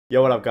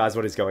Yo, what up guys,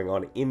 what is going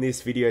on? In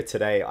this video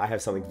today, I have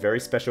something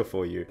very special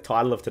for you. The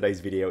title of today's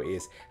video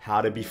is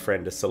How to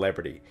Befriend a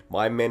Celebrity.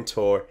 My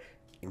mentor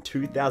in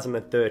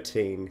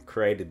 2013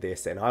 created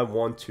this and I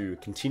want to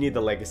continue the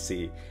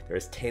legacy.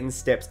 There's 10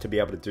 steps to be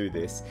able to do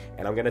this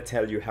and I'm going to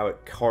tell you how it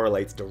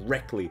correlates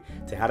directly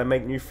to how to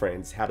make new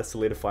friends, how to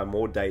solidify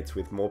more dates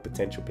with more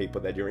potential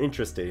people that you're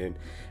interested in,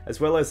 as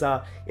well as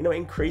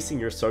increasing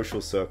your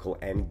social circle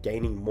and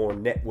gaining more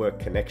network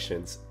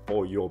connections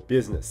for your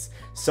business.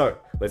 So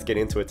let's get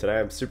into it today.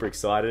 I'm super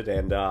excited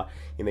and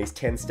in these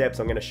 10 steps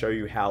I'm going to show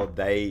you how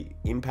they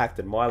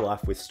impacted my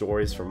life with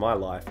stories from my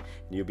life, and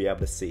you'll be able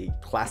to see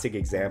classic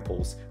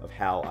examples of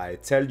how I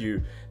tell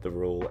you the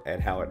rule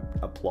and how it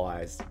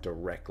applies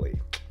directly.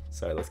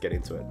 So let's get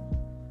into it.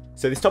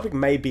 So this topic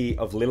may be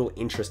of little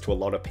interest to a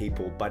lot of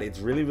people, but it's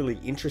really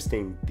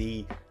interesting,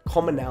 the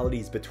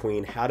commonalities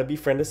between how to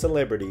befriend a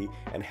celebrity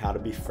and how to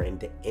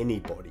befriend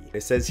anybody.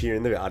 It says here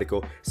in the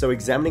article, so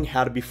examining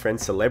how to befriend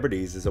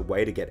celebrities is a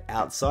way to get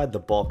outside the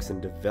box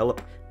and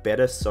develop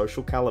better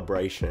social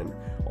calibration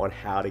on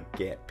how to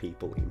get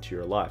people into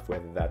your life,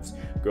 whether that's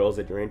girls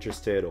that you're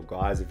interested or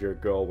guys if you're a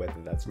girl, whether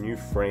that's new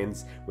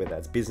friends, whether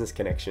that's business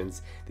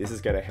connections. This is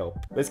going to help.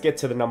 Let's get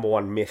to the number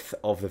one myth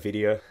of the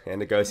video,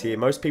 and it goes here.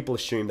 Most people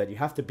assume that you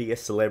have to be a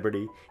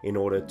celebrity in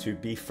order to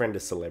befriend a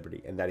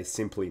celebrity, and that is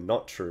simply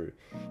not true.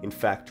 In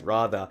fact,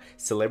 rather,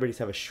 celebrities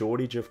have a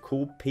shortage of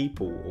cool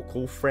people or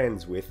cool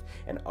friends with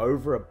an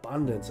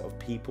overabundance of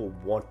people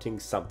wanting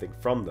something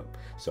from them.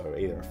 So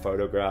either a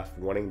photograph,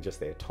 wanting just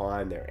their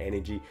time, their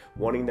energy,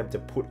 wanting them to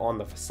put on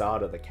the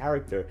facade of the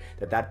character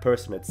that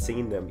person had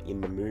seen them in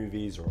the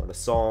movies or on a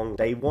song.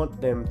 They want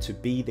them to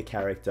be the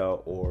character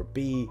or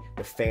be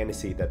the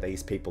fantasy that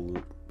these people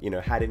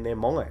had in their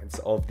minds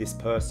of this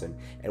person.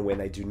 And when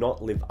they do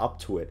not live up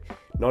to it,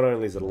 not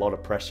only is it a lot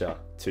of pressure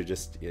to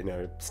just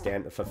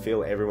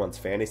fulfill everyone's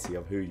fantasy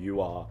of who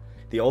you are.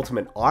 The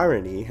ultimate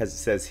irony, as it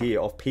says here,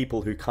 of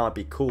people who can't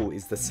be cool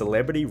is the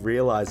celebrity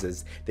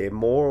realizes they're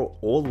more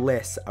or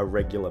less a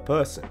regular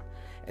person,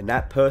 and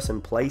that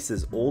person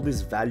places all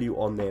this value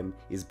on them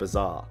is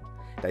bizarre.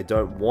 They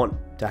don't want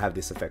to have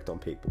this effect on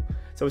people.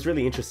 So it's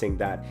really interesting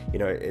that,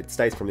 it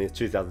states from this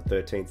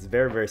 2013, it's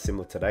very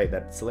similar today,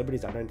 that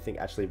celebrities, I don't think,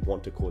 actually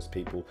want to cause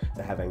people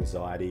to have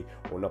anxiety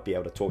or not be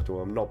able to talk to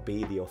them, not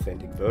be the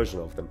authentic version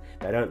of them.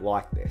 They don't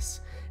like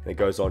this. And it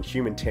goes on,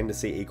 human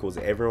tendency equals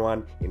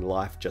everyone in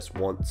life just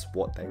wants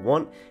what they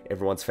want.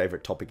 Everyone's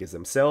favorite topic is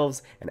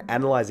themselves, and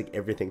analyzing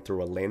everything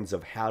through a lens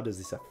of how does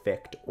this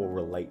affect or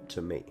relate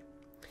to me.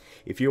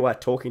 If you are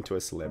talking to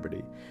a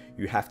celebrity,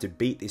 you have to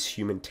beat this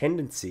human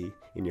tendency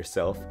in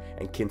yourself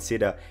and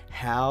consider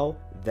how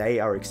they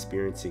are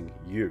experiencing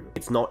you.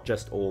 It's not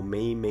just all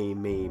me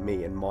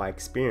and my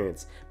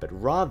experience, but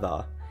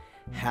rather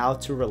how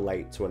to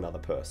relate to another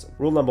person.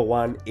 Rule number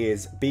one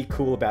is be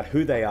cool about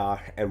who they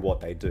are and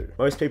what they do.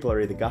 Most people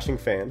are either gushing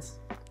fans,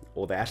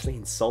 or they actually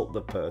insult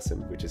the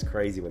person, which is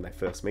crazy when they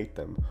first meet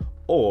them,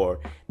 or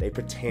they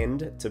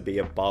pretend to be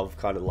above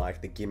kind of like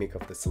the gimmick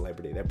of the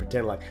celebrity. They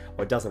pretend like,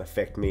 oh, it doesn't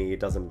affect me, it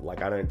doesn't,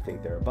 like, I don't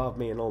think they're above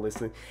me and all this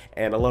thing.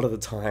 And a lot of the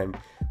time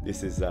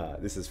this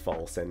is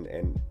false,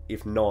 and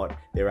if not,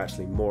 they're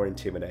actually more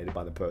intimidated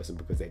by the person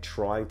because they're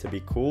trying to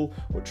be cool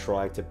or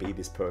trying to be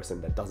this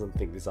person that doesn't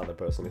think this other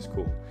person is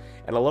cool.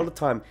 And a lot of the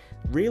time,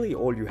 really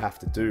all you have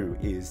to do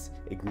is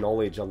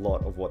acknowledge a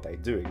lot of what they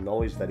do.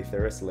 Acknowledge that if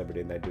they're a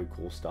celebrity and they do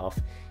cool stuff,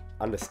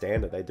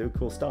 understand that they do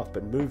cool stuff,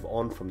 but move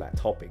on from that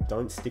topic.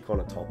 Don't stick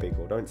on a topic,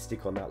 or don't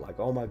stick on that like,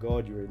 oh my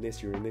god, you're in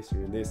this, you're in this,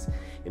 you're in this.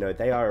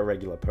 They are a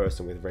regular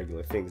person with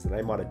regular things, and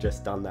they might have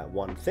just done that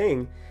one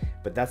thing,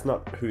 but that's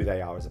not who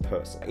they are as a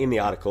person. In the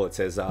article it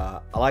says, I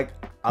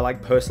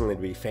like personally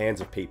to be fans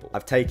of people.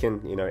 I've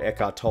taken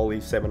Eckhart Tolle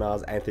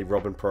seminars, Anthony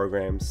Robbins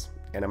programs,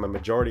 and I'm a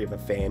majority of a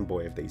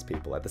fanboy of these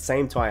people. At the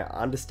same time, I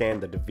understand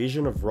the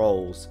division of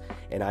roles,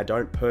 and I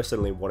don't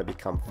personally want to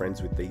become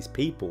friends with these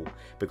people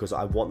because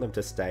I want them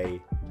to stay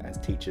as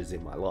teachers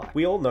in my life.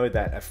 We all know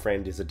that a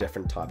friend is a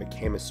different type of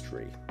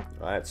chemistry,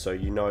 right? So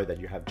you know that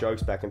you have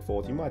jokes back and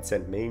forth, you might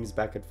send memes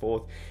back and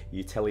forth,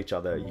 you tell each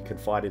other, you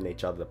confide in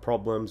each other the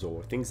problems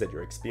or things that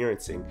you're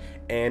experiencing,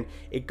 and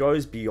it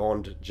goes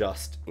beyond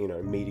just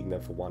meeting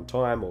them for one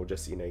time or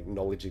just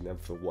acknowledging them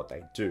for what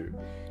they do.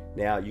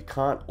 Now, you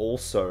can't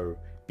also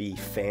be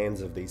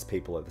fans of these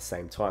people at the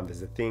same time.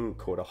 There's a thing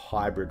called a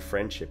hybrid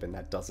friendship, and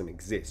that doesn't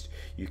exist.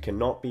 You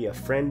cannot be a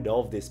friend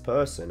of this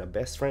person, a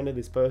best friend of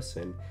this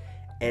person,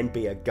 and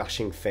be a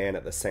gushing fan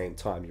at the same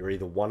time. You're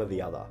either one or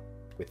the other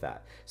with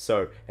that.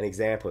 So an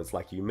example is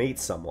like you meet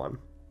someone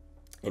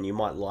and you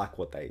might like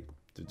what they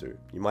do.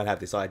 You might have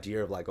this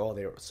idea of like, oh,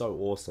 they're so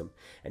awesome,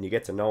 and you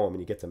get to know them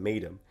and you get to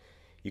meet them.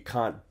 You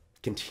can't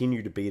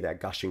continue to be that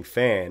gushing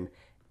fan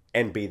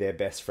and be their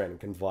best friend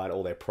and confide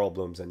all their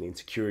problems and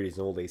insecurities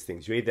and all these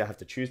things. You either have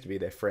to choose to be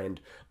their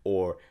friend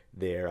or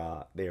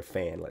their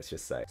fan, let's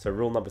just say. So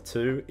rule number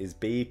 2 is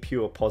be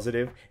pure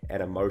positive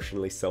and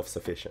emotionally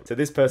self-sufficient. So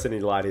this person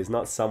in life is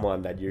not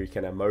someone that you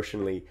can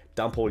emotionally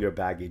dump all your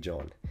baggage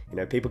on. You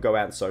know, people go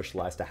out and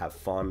socialize to have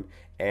fun,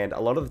 and a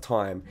lot of the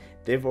time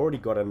they've already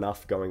got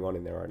enough going on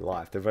in their own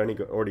life. They've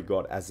already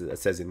got, as it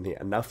says in here,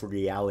 enough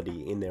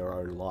reality in their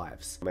own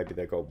lives. Maybe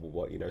they've got,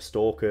 what, you know,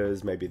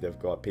 stalkers, maybe they've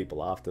got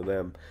people after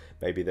them,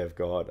 maybe they've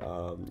got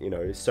you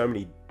know, so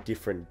many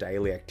different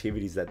daily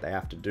activities that they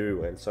have to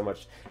do, and so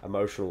much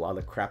emotional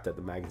other crap that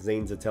the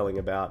magazines are telling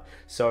about.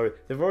 So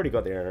they've already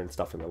got their own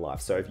stuff in their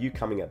life. So if you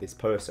coming at this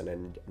person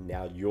and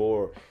now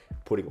you're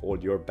putting all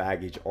your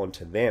baggage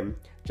onto them,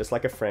 just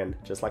like a friend,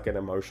 just like an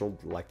emotional,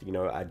 like, you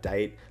know, a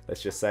date,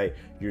 let's just say,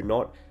 you're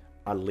not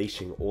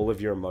unleashing all of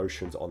your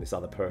emotions on this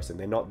other person.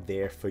 They're not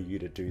there for you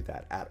to do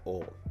that at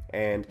all.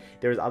 And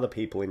there's other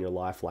people in your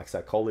life, like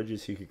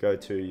psychologists you could go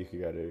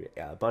to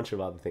a bunch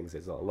of other things.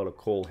 There's a lot of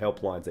call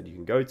helplines that you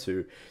can go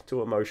to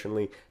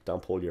emotionally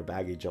dump all your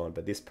baggage on.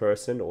 But this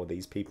person, or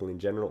these people in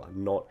general, are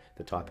not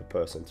the type of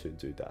person to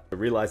do that. I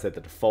realize that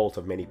the default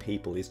of many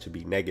people is to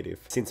be negative.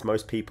 Since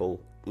most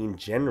people in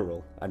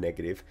general are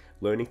negative,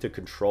 learning to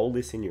control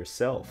this in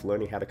yourself,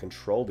 learning how to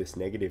control this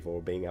negative, or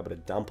being able to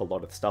dump a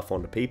lot of stuff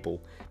onto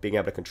people, being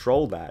able to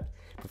control that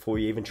before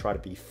you even try to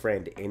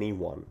befriend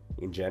anyone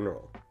in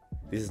general.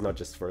 This is not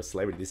just for a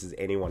celebrity, this is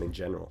anyone in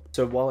general.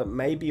 So while it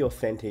may be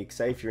authentic,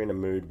 say if you're in a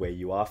mood where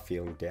you are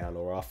feeling down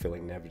or are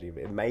feeling negative,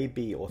 it may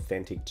be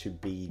authentic to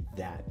be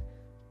that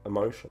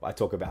emotional. I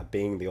talk about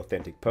being the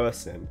authentic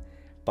person,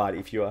 but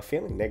if you are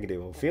feeling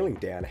negative or feeling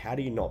down, how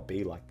do you not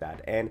be like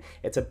that? And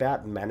it's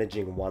about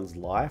managing one's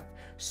life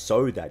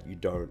so that you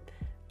don't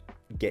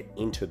get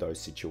into those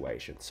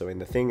situations. So in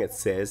the thing it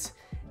says,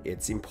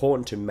 it's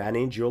important to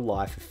manage your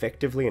life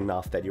effectively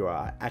enough that you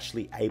are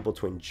actually able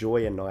to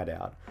enjoy a night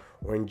out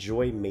or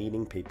enjoy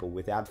meeting people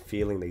without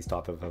feeling these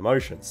type of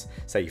emotions.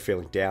 Say you're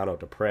feeling down or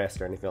depressed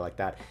or anything like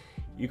that.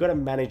 You got to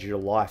manage your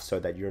life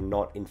so that you're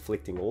not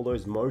inflicting all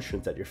those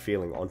emotions that you're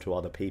feeling onto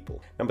other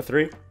people. Number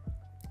 3,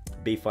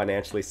 be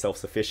financially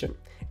self-sufficient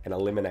and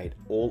eliminate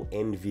all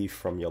envy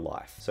from your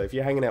life. So if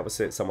you're hanging out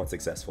with someone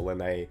successful and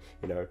they,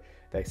 you know,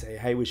 they say,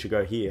 hey, we should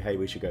go here, hey,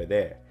 we should go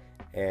there,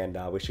 and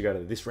we should go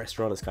to this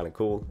restaurant, it's kind of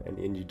cool,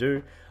 and you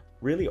do,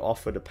 really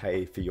offer to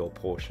pay for your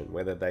portion.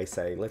 Whether they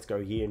say, let's go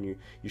here, and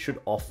you should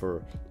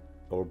offer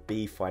or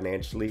be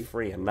financially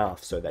free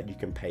enough so that you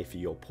can pay for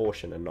your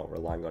portion and not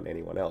relying on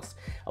anyone else.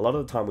 A lot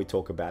of the time we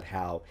talk about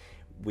how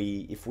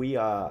if we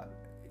are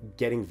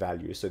getting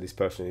value, so this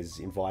person is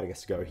inviting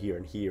us to go here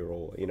and here,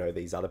 or, you know,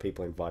 these other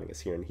people inviting us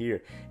here and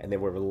here, and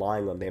then we're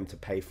relying on them to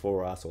pay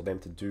for us or them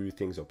to do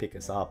things or pick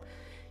us up,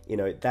 you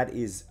know, that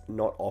is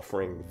not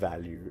offering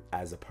value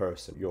as a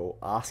person. You're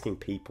asking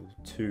people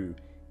to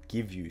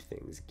give you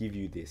things, give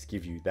you this,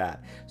 give you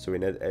that. So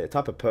in a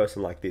type of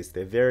person like this,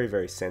 they're very,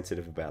 very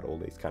sensitive about all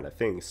these kind of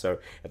things. So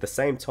at the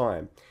same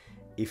time,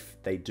 if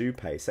they do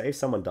pay, say if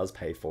someone does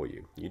pay for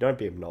you, you don't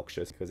be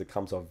obnoxious, because it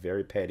comes off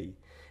very petty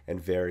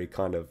and very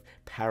kind of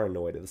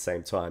paranoid at the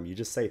same time. You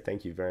just say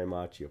thank you very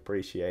much, you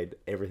appreciate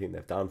everything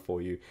they've done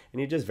for you,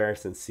 and you're just very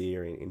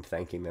sincere in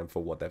thanking them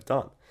for what they've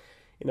done.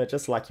 You know,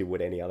 just like you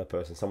would any other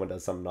person. Someone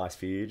does something nice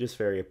for you, you're just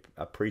very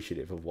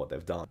appreciative of what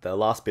they've done. The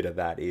last bit of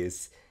that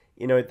is,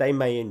 you know, they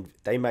may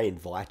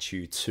invite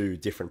you to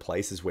different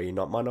places where you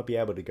might not be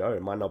able to go.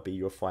 It might not be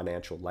your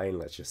financial lane,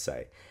 let's just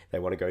say. They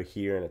want to go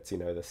here, and it's, you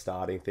know, the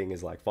starting thing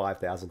is like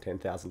 $5,000,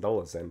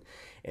 $10,000,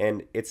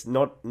 and it's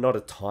not a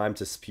time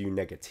to spew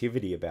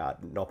negativity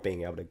about not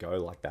being able to go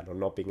like that or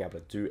not being able to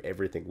do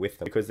everything with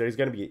them, because there's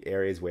going to be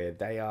areas where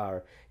they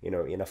are, you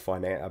know, in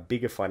a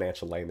bigger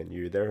financial lane than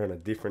you. They're on a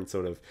different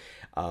sort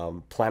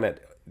of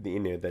planet, you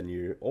know, than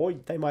you, or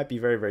they might be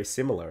very, very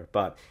similar,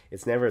 but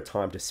it's never a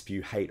time to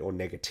spew hate or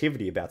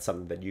negativity about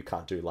something that you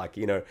can't do. Like,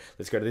 you know,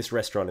 let's go to this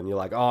restaurant, and you're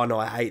like, oh no,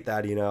 I hate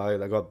that, you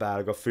know, I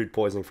got food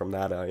poisoning from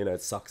that, you know,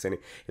 it sucks. And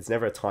it's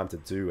never a time to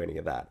do any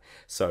of that.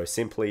 So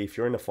simply, if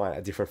you're in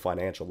a different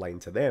financial lane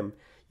to them,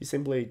 you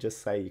simply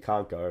just say you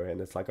can't go,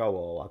 and it's like, oh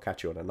well, I'll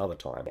catch you at another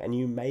time, and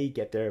you may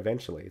get there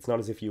eventually. It's not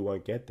as if you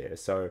won't get there.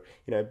 So,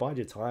 you know, bide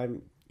your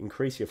time,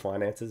 increase your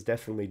finances,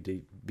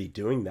 definitely be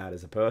doing that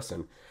as a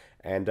person.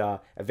 And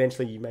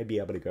eventually you may be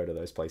able to go to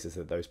those places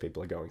that those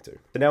people are going to.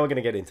 So now we're going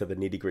to get into the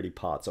nitty-gritty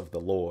parts of the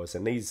laws.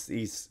 And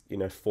these, you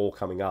know, 4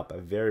 coming up are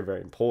very, very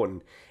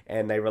important.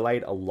 And they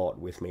relate a lot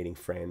with meeting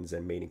friends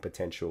and meeting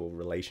potential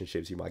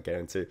relationships you might get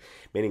into.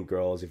 Meeting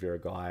girls if you're a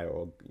guy,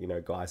 or, you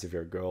know, guys if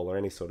you're a girl, or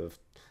any sort of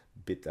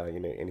bit, you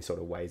know, any sort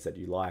of ways that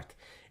you like.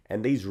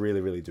 And these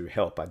really, really do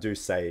help. I do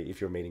say if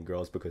you're meeting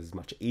girls because it's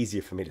much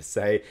easier for me to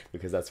say,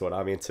 because that's what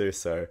I'm into.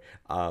 So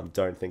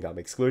don't think I'm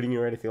excluding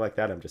you or anything like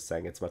that. I'm just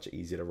saying it's much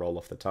easier to roll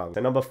off the tongue. So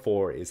number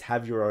 4 is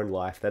have your own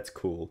life that's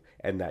cool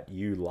and that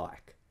you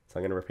like. So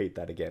I'm going to repeat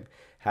that again.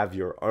 Have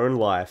your own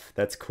life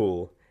that's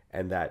cool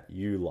and that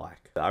you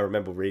like. I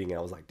remember reading it,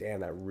 I was like, damn,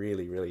 that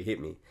really, really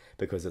hit me,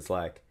 because it's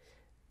like,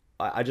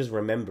 I just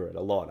remember it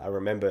a lot. I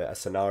remember a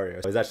scenario.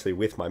 I was actually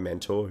with my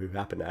mentor who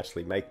happened to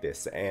actually make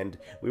this, and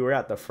we were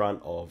at the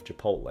front of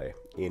Chipotle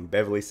in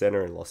Beverly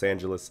Center in Los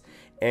Angeles,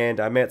 and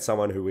I met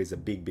someone who is a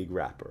big, big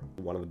rapper,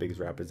 one of the biggest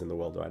rappers in the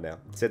world right now.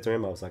 I said to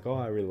him, I was like, oh,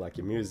 I really like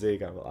your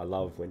music. I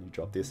love when you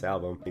drop this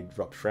album. He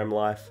dropped Shrem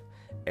Life,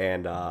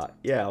 And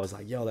yeah, I was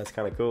like, yo, that's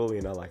kind of cool,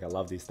 you know, like I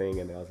love this thing.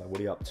 And I was like, what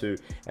are you up to?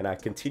 And I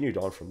continued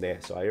on from there.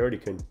 So I already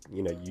can,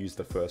 you know, use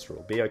the first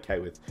rule, be okay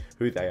with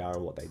who they are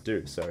and what they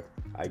do. So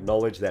I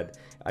acknowledged that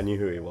I knew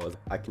who he was.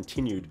 I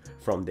continued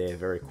from there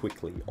very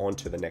quickly on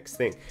to the next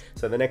thing.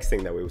 So the next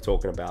thing that we were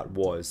talking about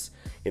was,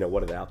 you know,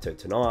 what are they up to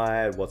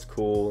tonight? What's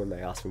cool? And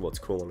they asked me what's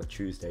cool on a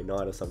Tuesday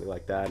night or something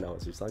like that. And I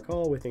was just like,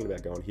 oh, we're thinking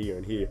about going here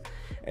and here.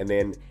 And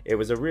then it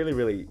was a really,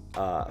 really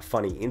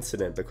funny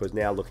incident, because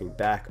now looking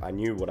back, I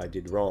knew what I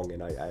did wrong.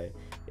 And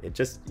it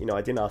just, you know,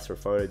 I didn't ask for a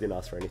photo, didn't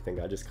ask for anything.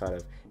 I just kind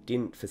of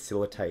didn't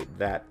facilitate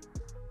that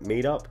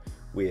meetup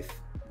with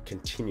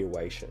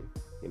continuation,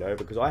 you know,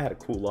 because I had a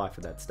cool life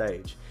at that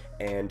stage.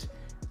 And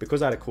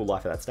because I had a cool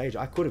life at that stage,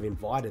 I could have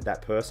invited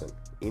that person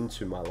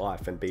into my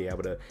life and be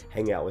able to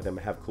hang out with them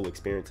and have cool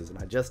experiences. And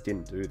I just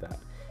didn't do that.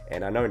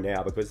 And I know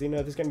now, because, you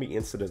know, there's going to be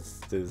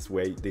instances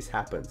where this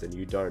happens and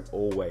you don't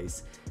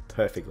always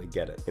perfectly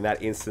get it. In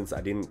that instance,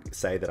 I didn't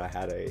say that I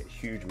had a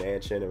huge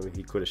mansion and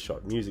he could have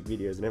shot music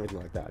videos and everything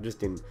like that. I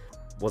just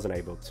wasn't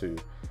able to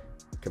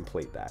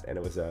complete that. And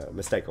it was a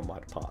mistake on my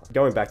part.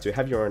 Going back to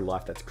have your own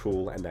life that's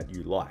cool and that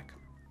you like.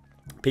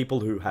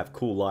 People who have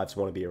cool lives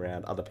want to be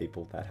around other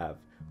people that have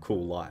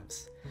cool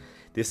lives.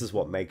 This is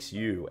what makes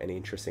you an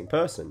interesting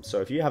person.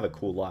 So if you have a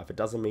cool life, it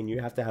doesn't mean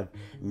you have to have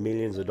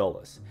millions of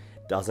dollars.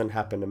 Doesn't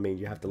happen to mean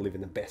you have to live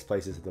in the best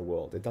places in the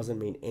world. It doesn't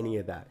mean any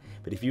of that.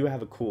 But if you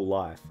have a cool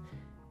life,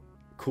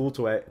 cool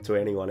to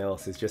anyone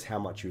else is just how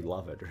much you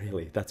love it,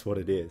 really. That's what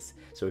it is.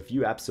 So if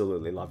you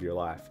absolutely love your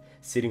life,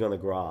 sitting on the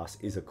grass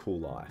is a cool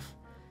life.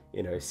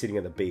 You know, sitting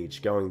at the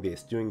beach, going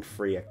this, doing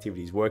free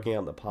activities, working out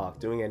in the park,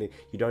 doing any,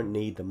 you don't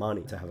need the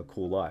money to have a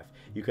cool life.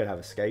 You could have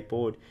a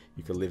skateboard,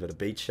 you could live at a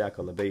beach shack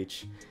on the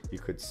beach, you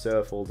could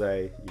surf all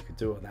day, you could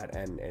do all that,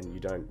 and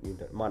you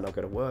might not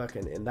go to work,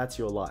 and that's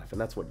your life, and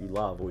that's what you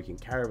love. Or you can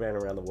caravan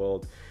around the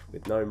world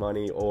with no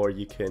money, or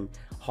you can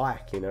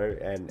hike, you know,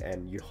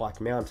 and you hike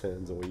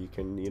mountains, or you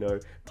can, you know,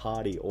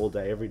 party all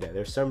day, every day.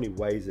 There's so many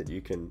ways that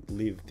you can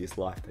live this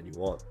life that you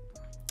want.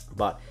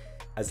 But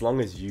as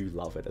long as you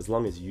love it, as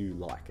long as you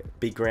like it,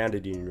 be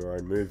grounded in your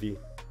own movie.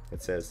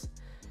 It says,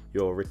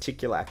 your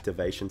reticular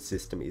activation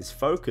system is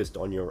focused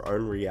on your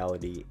own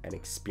reality and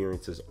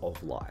experiences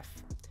of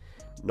life,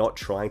 not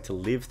trying to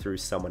live through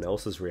someone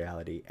else's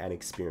reality and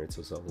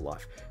experiences of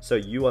life. So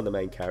you are the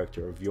main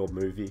character of your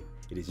movie.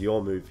 It is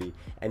your movie,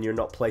 and you're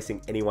not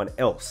placing anyone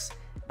else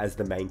as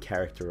the main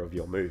character of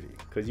your movie,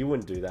 because you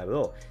wouldn't do that at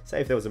all.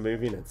 Say if there was a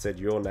movie and it said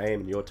your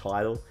name and your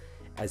title,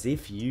 as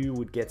if you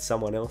would get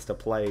someone else to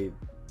play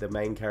the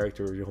main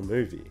character of your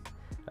movie,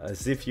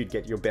 as if you'd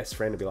get your best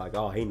friend to be like,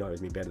 oh, he knows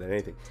me better than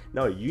anything.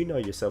 No, you know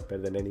yourself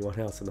better than anyone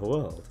else in the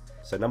world.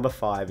 So number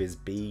 5 is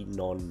be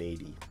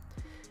non-needy.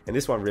 And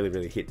this one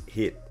really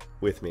hit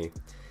with me,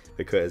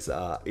 because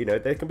you know,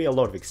 there can be a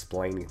lot of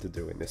explaining to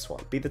do in this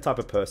one. Be the type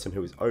of person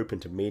who is open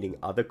to meeting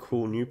other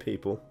cool new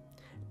people,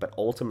 but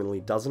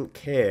ultimately doesn't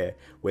care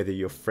whether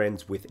you're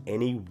friends with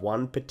any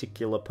one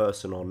particular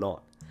person or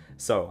not.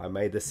 So I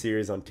made this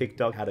series on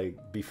TikTok, how to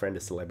befriend a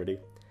celebrity.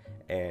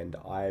 And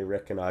I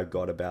reckon I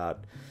got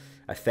about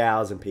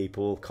 1,000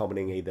 people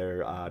commenting either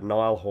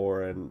Niall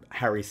Horan,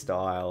 Harry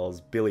Styles,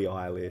 Billie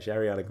Eilish,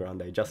 Ariana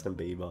Grande, Justin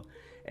Bieber,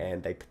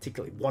 and they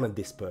particularly wanted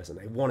this person.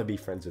 They want to be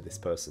friends with this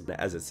person.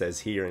 As it says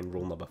here in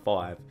rule number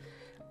 5,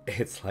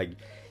 it's like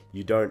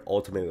you don't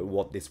ultimately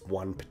want this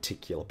one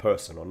particular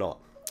person or not.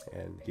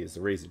 And here's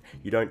the reason.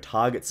 You don't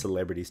target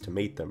celebrities to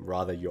meet them.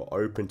 Rather, you're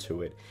open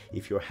to it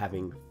if you're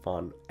having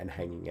fun and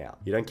hanging out.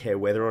 You don't care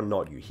whether or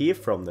not you hear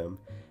from them,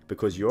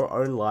 because your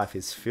own life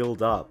is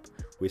filled up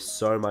with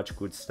so much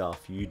good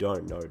stuff you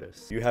don't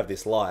notice. You have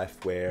this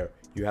life where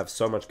you have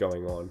so much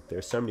going on. There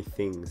are so many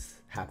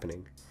things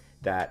happening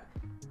that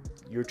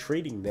you're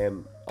treating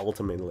them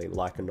ultimately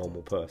like a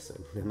normal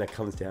person. And that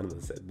comes down to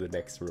the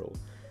next rule.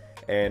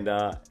 And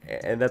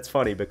that's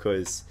funny,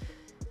 because,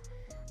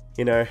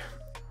 you know,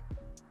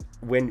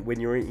 when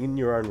you're in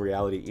your own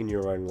reality, in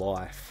your own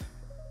life,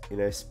 you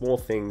know, small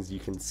things you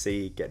can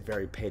see get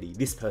very petty.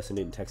 This person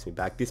didn't text me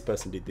back. This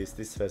person did this.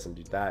 This person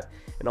did that.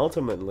 And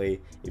ultimately,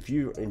 if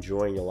you're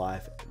enjoying your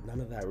life, none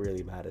of that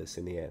really matters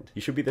in the end.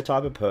 You should be the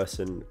type of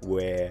person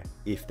where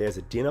if there's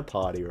a dinner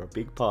party or a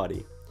big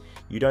party,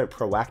 you don't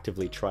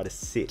proactively try to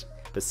sit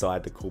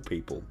beside the cool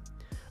people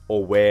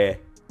or where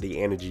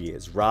the energy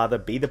is. Rather,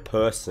 be the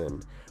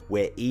person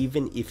where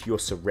even if you're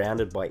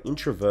surrounded by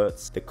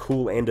introverts, the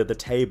cool end of the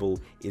table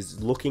is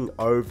looking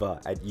over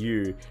at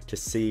you to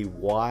see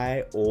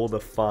why all the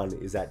fun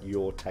is at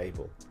your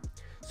table.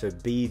 So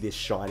be this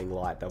shining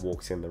light that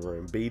walks in the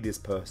room. Be this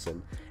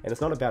person. And it's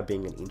not about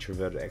being an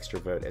introvert or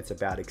extrovert. It's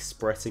about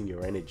expressing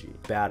your energy,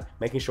 about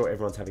making sure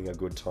everyone's having a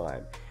good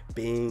time.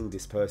 Being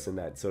this person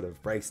that sort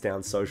of breaks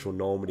down social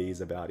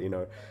normities about, you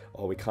know,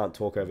 oh, we can't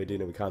talk over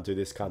dinner, we can't do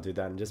this, can't do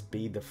that, and just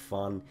be the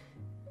fun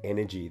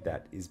energy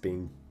that is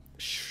being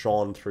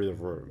shone through the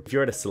room. If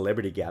you're at a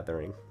celebrity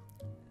gathering,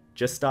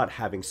 just start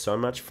having so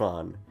much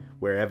fun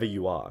wherever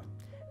you are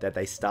that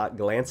they start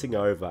glancing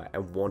over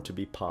and want to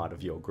be part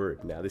of your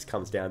group. Now, this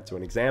comes down to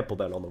an example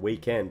that on the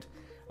weekend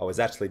I was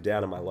actually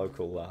down at my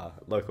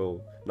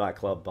local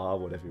nightclub, bar,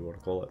 whatever you want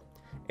to call it.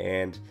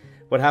 And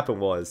what happened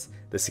was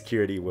the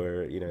security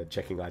were,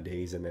 checking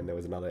IDs, and then there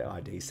was another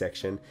ID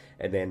section.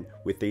 And then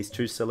with these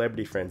two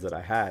celebrity friends that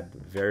I had,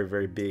 very,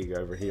 very big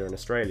over here in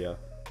Australia,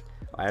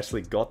 I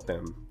actually got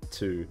them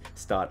to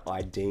start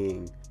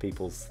IDing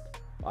people's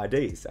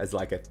IDs as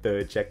like a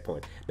third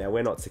checkpoint. Now,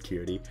 we're not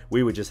security.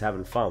 We were just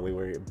having fun. We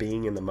were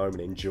being in the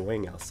moment,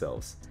 enjoying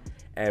ourselves.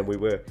 And we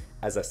were,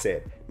 as I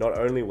said, not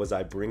only was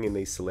I bringing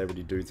these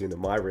celebrity dudes into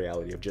my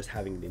reality of just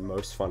having the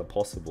most fun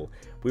possible,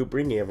 we were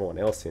bringing everyone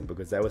else in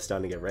because they were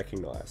starting to get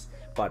recognized.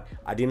 But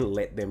I didn't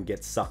let them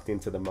get sucked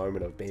into the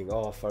moment of being,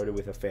 a photo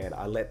with a fan.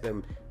 I let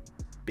them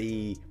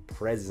be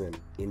present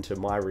into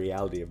my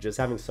reality of just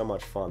having so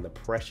much fun. The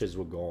pressures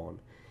were gone.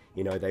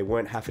 They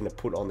weren't having to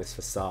put on this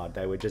facade.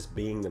 They were just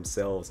being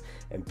themselves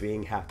and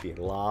being happy and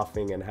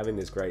laughing and having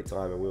this great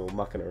time. And we were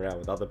mucking around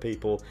with other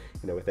people,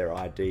 with their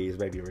IDs,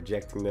 maybe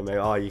rejecting them.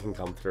 Maybe, you can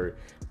come through.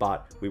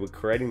 But we were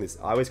creating this,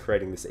 I was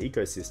creating this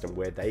ecosystem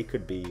where they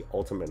could be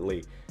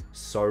ultimately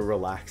so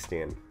relaxed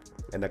in.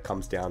 And that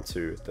comes down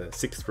to the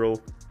 6th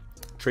rule: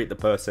 treat the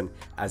person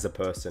as a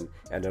person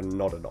and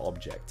not an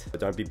object. But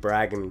don't be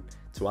bragging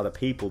to other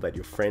people that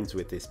you're friends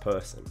with this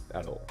person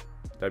at all.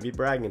 Don't be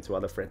bragging to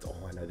other friends.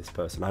 Oh, I know this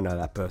person. I know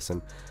that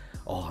person.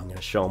 Oh, I'm going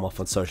to show them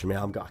off on social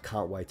media. I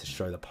can't wait to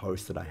show the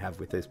post that I have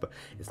with this. But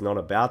it's not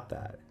about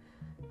that.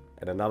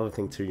 And another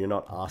thing too, you're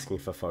not asking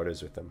for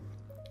photos with them.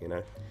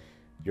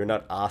 You're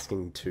not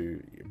asking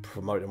to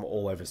promote them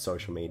all over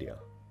social media.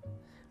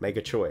 Make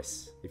a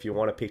choice. If you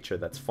want a picture,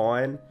 that's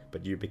fine.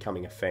 But you're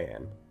becoming a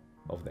fan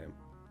of them.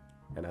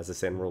 And as I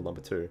said in rule number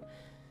 2,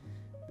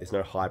 there's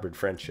no hybrid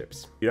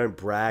friendships. You don't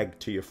brag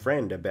to your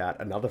friend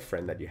about another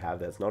friend that you have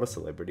that's not a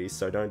celebrity,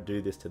 so don't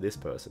do this to this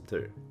person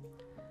too.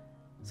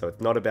 So it's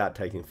not about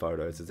taking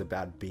photos, it's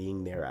about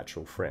being their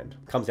actual friend.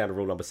 Comes down to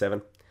rule number 7.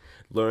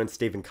 Learn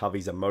Stephen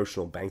Covey's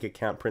emotional bank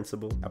account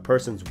principle. A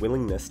person's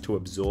willingness to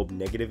absorb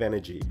negative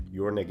energy,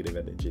 your negative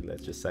energy,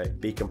 let's just say,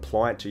 be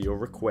compliant to your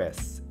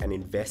requests and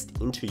invest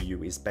into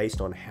you is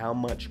based on how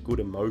much good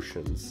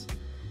emotions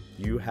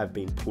you have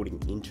been putting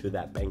into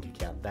that bank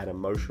account, that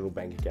emotional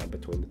bank account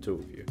between the two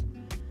of you.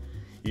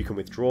 You can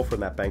withdraw from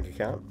that bank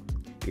account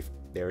if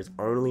there is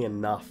only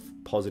enough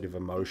positive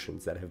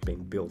emotions that have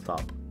been built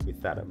up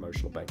with that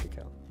emotional bank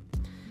account.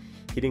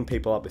 Hitting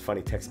people up with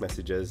funny text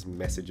messages,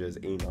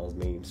 emails,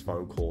 memes,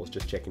 phone calls,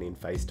 just checking in,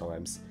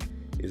 FaceTimes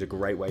is a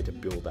great way to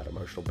build that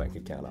emotional bank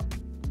account up.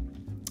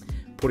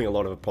 Putting a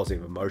lot of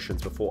positive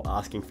emotions before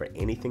asking for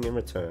anything in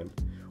return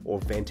or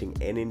venting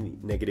any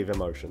negative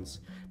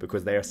emotions,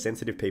 because they are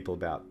sensitive people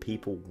about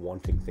people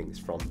wanting things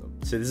from them.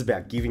 So this is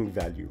about giving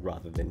value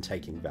rather than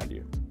taking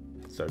value.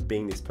 So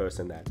being this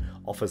person that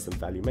offers them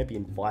value, maybe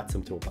invites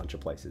them to a bunch of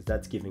places,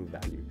 that's giving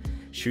value.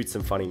 Shoot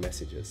some funny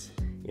messages,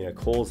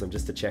 calls them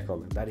just to check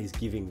on them, that is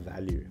giving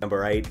value.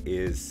 Number 8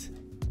 is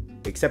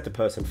accept a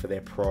person for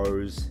their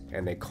pros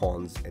and their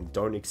cons and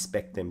don't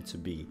expect them to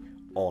be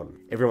on.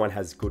 Everyone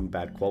has good and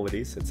bad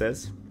qualities, it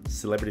says.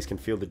 Celebrities can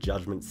feel the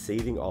judgment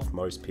seething off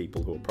most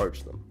people who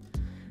approach them.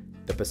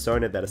 The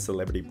persona that a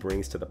celebrity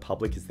brings to the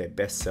public is their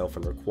best self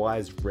and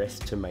requires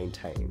rest to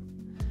maintain.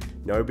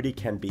 Nobody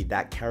can be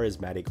that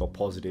charismatic or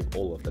positive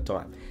all of the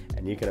time.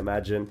 And you can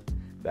imagine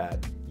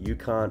that you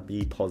can't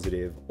be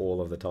positive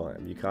all of the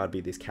time. You can't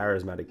be this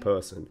charismatic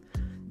person.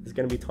 There's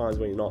going to be times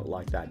when you're not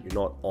like that. You're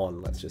not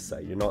on, let's just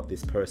say. You're not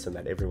this person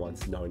that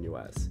everyone's known you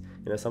as.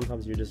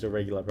 Sometimes you're just a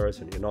regular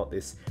person. You're not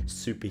this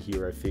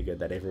superhero figure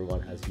that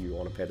everyone has you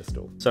on a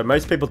pedestal. So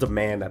most people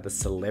demand that the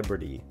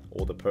celebrity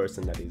or the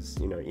person that is,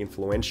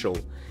 influential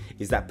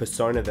is that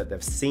persona that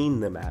they've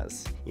seen them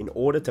as in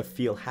order to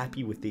feel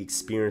happy with the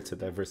experience that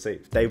they've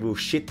received. They will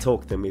shit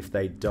talk them if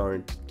they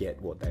don't get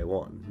what they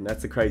want. And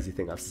that's the crazy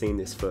thing. I've seen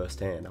this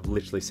firsthand. I've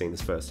literally seen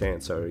this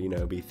firsthand. So,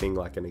 it'll be a thing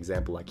like an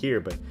example like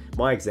here, but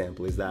my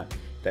example is that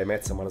they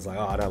met someone who's like,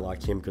 I don't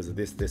like him because of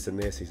this, this, and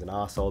this. He's an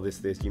arsehole,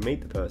 this. You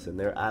meet the person,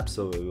 they're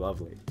absolutely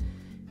lovely.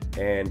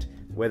 And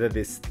whether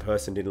this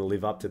person didn't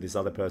live up to this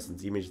other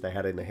person's image they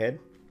had in their head,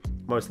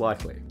 most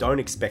likely. Don't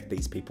expect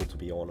these people to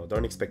be on, or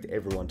don't expect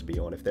everyone to be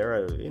on. If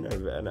they're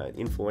an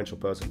influential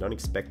person, don't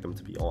expect them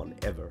to be on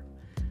ever.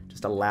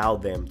 Just allow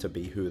them to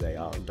be who they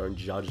are and don't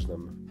judge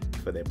them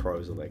for their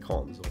pros or their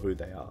cons or who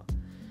they are.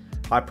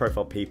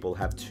 High-profile people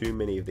have too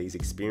many of these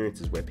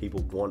experiences where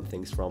people want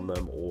things from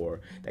them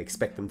or they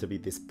expect them to be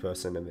this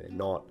person and they're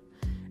not.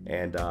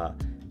 And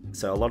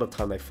so a lot of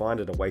time they find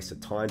it a waste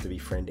of time to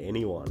befriend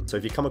anyone. So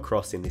if you come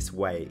across in this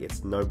way,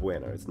 it's no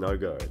bueno, it's no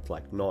go. It's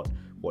like not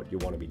what you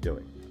want to be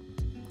doing.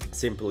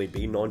 Simply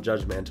be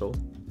non-judgmental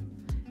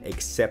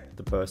Accept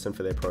the person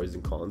for their pros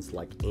and cons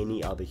like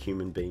any other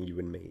human being you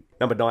would meet.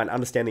 Number 9,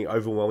 understand the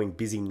overwhelming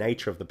busy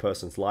nature of the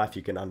person's life.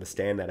 You can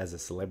understand that as a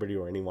celebrity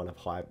or anyone of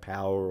high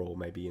power, or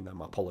maybe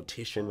a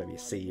politician, maybe a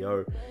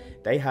CEO.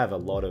 They have a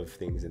lot of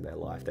things in their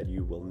life that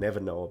you will never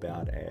know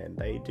about, and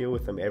they deal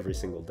with them every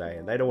single day,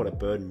 and they don't want to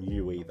burden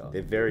you either.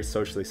 They're very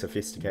socially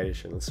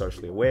sophisticated and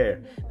socially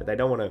aware that they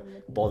don't want to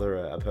bother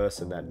a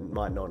person that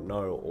might not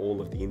know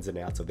all of the ins and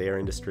outs of their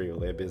industry or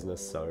their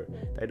business, so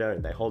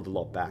they hold a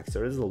lot back. So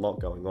there's a lot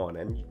going on,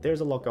 and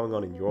there's a lot going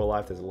on in your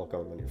life, there's a lot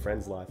going on in your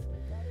friend's life.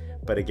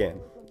 But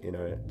again,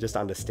 just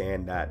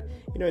understand that,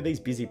 these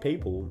busy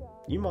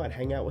people, you might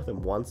hang out with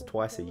them once,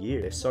 twice a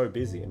year. They're so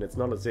busy, and it's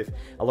not as if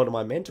a lot of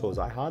my mentors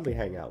I hardly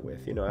hang out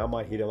with. I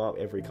might hit them up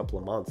every couple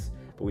of months,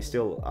 but we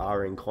still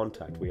are in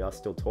contact. We are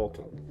still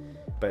talking.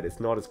 But it's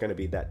going to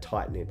be that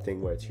tight-knit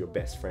thing where it's your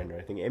best friend or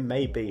anything. It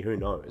may be, who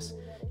knows?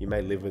 You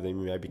may live with them,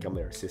 you may become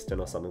their assistant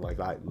or something like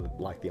that,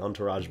 like the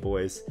Entourage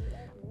boys.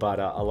 But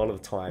a lot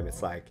of the time,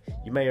 it's like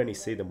you may only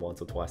see them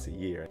once or twice a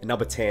year. And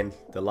number 10,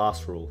 the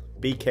last rule: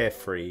 be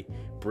carefree,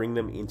 bring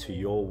them into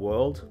your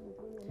world,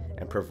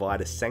 and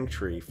provide a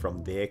sanctuary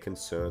from their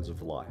concerns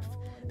of life.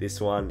 This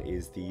one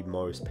is the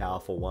most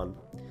powerful one.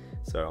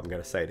 So I'm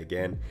going to say it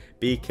again: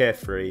 be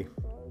carefree,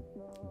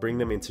 bring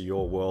them into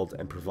your world,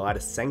 and provide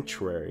a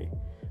sanctuary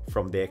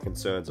from their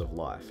concerns of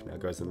life. Now it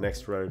goes to the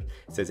next road.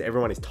 It says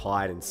everyone is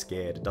tired and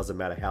scared. It doesn't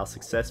matter how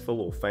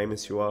successful or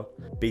famous you are.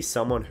 Be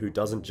someone who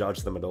doesn't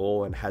judge them at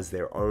all and has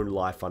their own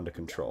life under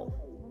control,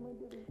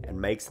 and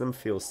makes them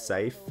feel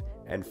safe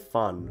and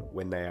fun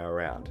when they are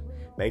around.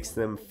 Makes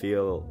them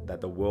feel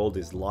that the world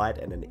is light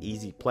and an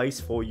easy place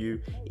for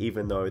you,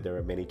 even though there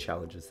are many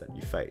challenges that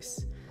you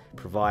face.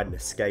 Provide an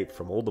escape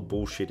from all the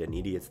bullshit and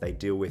idiots they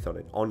deal with on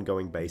an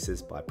ongoing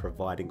basis by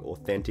providing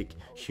authentic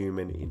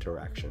human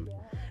interaction.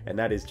 And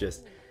that is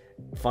just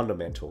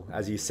fundamental.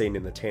 As you've seen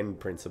in the 10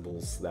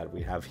 principles that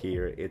we have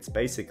here, it's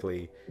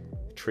basically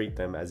treat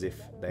them as if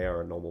they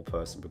are a normal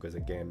person, because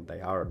again,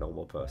 they are a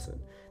normal person.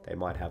 They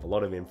might have a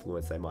lot of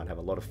influence, they might have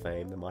a lot of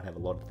fame, they might have a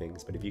lot of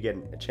things, but if you get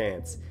a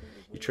chance,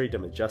 you treat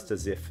them just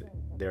as if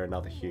they're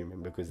another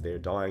human, because they're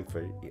dying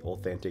for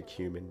authentic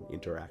human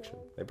interaction.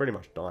 They're pretty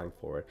much dying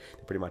for it.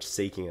 They're pretty much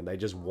seeking it. They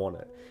just want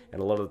it.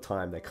 And a lot of the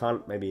time, they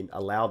can't maybe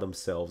allow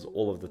themselves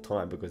all of the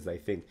time because they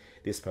think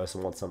this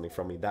person wants something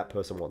from me, that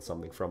person wants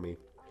something from me.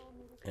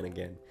 And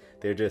again,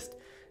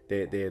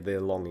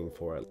 they're longing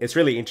for it. It's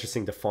really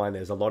interesting to find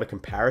there's a lot of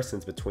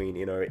comparisons between,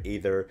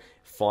 either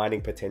finding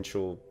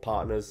potential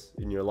partners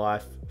in your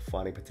life,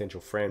 finding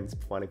potential friends,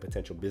 finding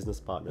potential business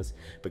partners,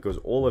 because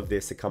all of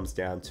this, it comes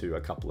down to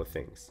a couple of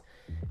things.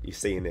 You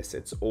see in this,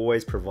 it's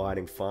always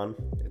providing fun.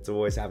 It's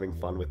always having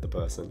fun with the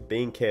person.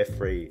 Being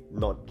carefree,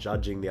 not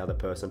judging the other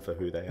person for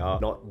who they are,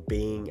 not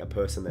being a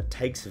person that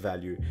takes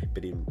value,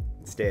 but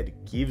instead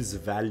gives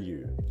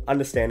value.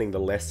 Understanding the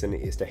lesson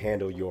is to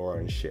handle your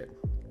own shit.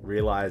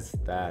 Realize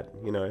that,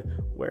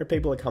 where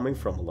people are coming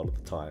from a lot of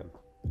the time,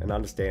 and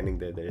understanding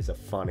that there's a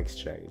fun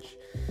exchange.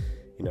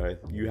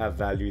 You have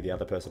value, the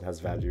other person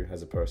has value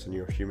as a person.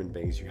 You're human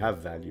beings, you have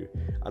value.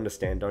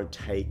 Understand,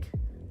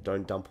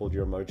 don't dump all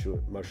your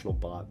emotional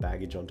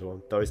baggage onto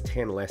them. Those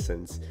 10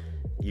 lessons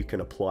you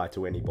can apply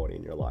to anybody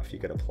in your life. You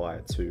can apply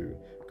it to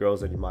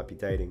girls that you might be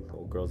dating,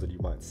 or girls that you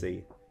might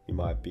see. You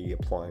might be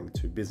applying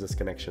to business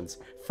connections,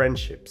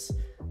 friendships,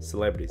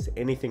 celebrities,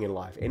 anything in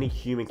life, any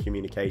human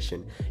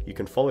communication. You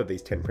can follow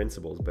these 10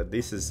 principles, but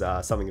this is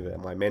something that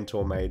my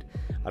mentor made.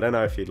 I don't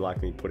know if you'd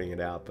like me putting it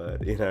out,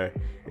 but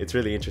it's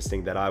really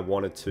interesting that I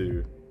wanted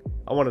to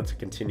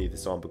continue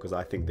this on, because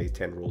I think these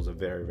 10 rules are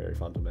very, very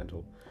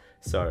fundamental.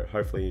 So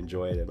hopefully you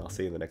enjoy it, and I'll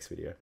see you in the next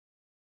video.